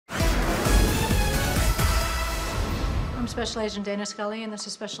Special Agent Dana Scully, and this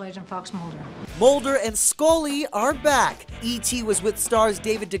is Special Agent Fox Mulder. Mulder and Scully are back. E.T. was with stars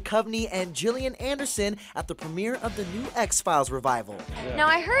David Duchovny and Gillian Anderson at the premiere of the new X-Files revival. Now,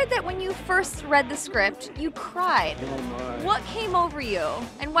 I heard that when you first read the script, you cried. Oh my. What came over you,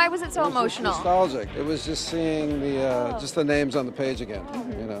 and why was it so emotional? Nostalgic. It was just seeing just the names on the page again,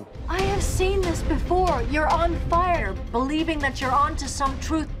 you know. I have seen this before. You're on fire, believing that you're onto some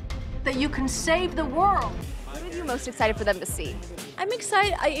truth, that you can save the world. What are you most excited for them to see? I'm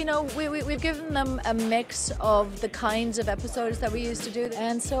excited. We've given them a mix of the kinds of episodes that we used to do,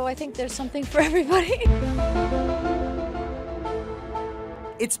 and so I think there's something for everybody.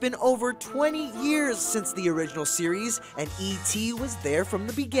 It's been over 20 years since the original series, and E.T. was there from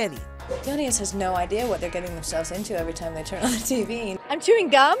the beginning. The audience has no idea what they're getting themselves into every time they turn on the TV. I'm chewing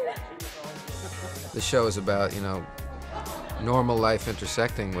gum. The show is about, normal life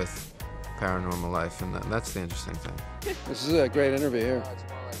intersecting with paranormal life, and that's the interesting thing. This is a great interview here.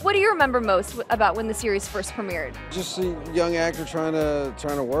 What do you remember most about when the series first premiered? Just a young actor trying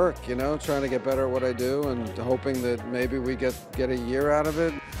to work, trying to get better at what I do, and hoping that maybe we get a year out of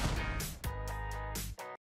it.